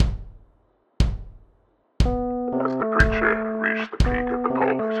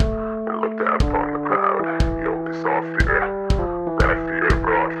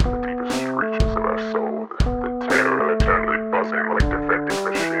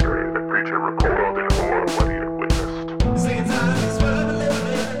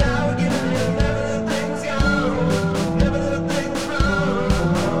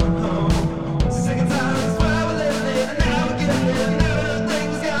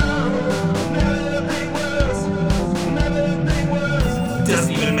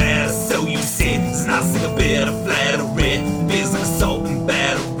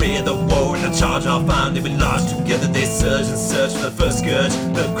surge and search for the first scourge.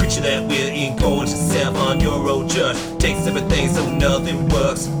 The creature that will engorge itself on your old judge. Takes everything so nothing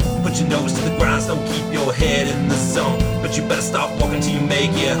works. Put your nose to the ground, don't keep your head in the zone. But you better stop walking till you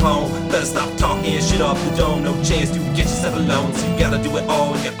make it home. Better stop talking shit off the dome. No chance to get yourself alone, so you gotta do it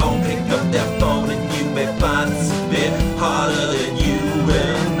all on your own. Pick up that phone and you may find it's a bit harder than you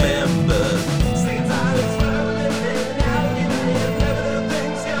remember.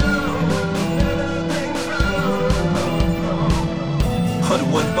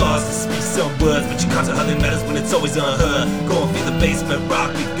 One bars to speak some words, but you can't tell how they matters when it's always unheard. Go and feel the basement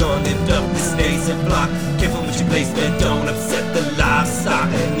rock, we gon' lift up this nascent block. Careful with your placement, don't upset the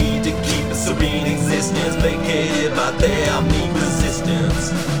livestock. They need to keep a serene existence, vacated by their mean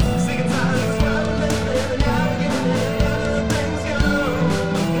resistance.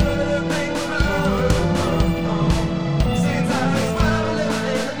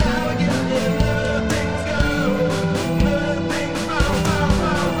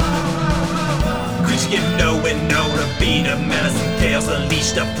 To beat a menace and chaos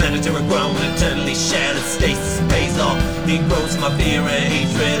unleashed, a planetary grown, eternally shattered stasis pays off. It grows my fear and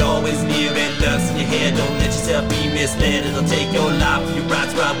hatred, always near it, lurks in your head. Don't let yourself be misled, it'll take your life. Your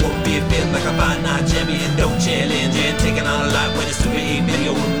rights right won't be a fit like a finite champion. Don't challenge and taking on a life when it's super 8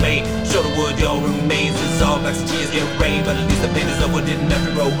 million remain. Show the world your remains, it's all backs and tears get rain. But at least the pain is over, didn't have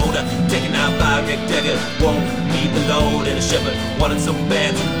to grow older. Taken out by Rick Decker, won't need the load. And a shepherd wanted so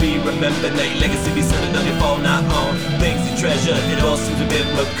bad to be remembered. That your legacy be centered on your fall, not on things you treasure. It all seems a bit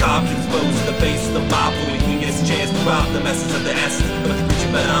macabre, exposed to the face of the mob. Who you get a chance to rob the masses of the asses, but the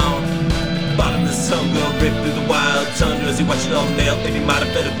creature bet on. Bottomless hunger, rip through the wild tundra as you watch it all nail. Think you might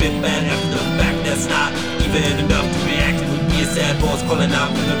have felt a bit bad after the fact. That's not even enough to react. It would be a sad voice calling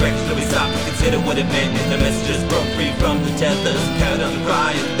out from the wreckage that we stopped to consider what it meant if the messengers broke free from the tethers and carried on the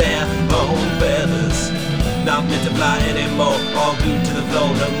cry of their own feathers. Not meant to fly anymore, all glued to the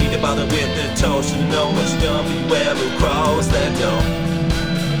floor. No need to bother with the toe. Should've known what you done for you ever cross that door.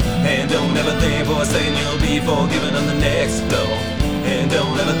 And don't ever think for a second you'll be forgiven on the next blow. And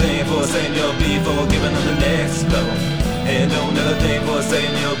don't ever think for a second you'll be forgiven on the next blow. And don't ever think for a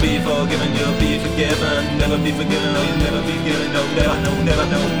second you'll be forgiven, you'll be forgiven. Never be forgiven, no, you'll never be given. No, never, no, never,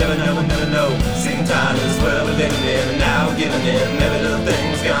 no, never, never, never, no. Sick and tired of this world we're living in, and now giving in. Never the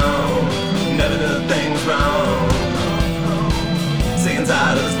things gone, never the things wrong. Sick and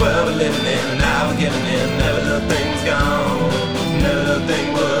tired of this world we're living in.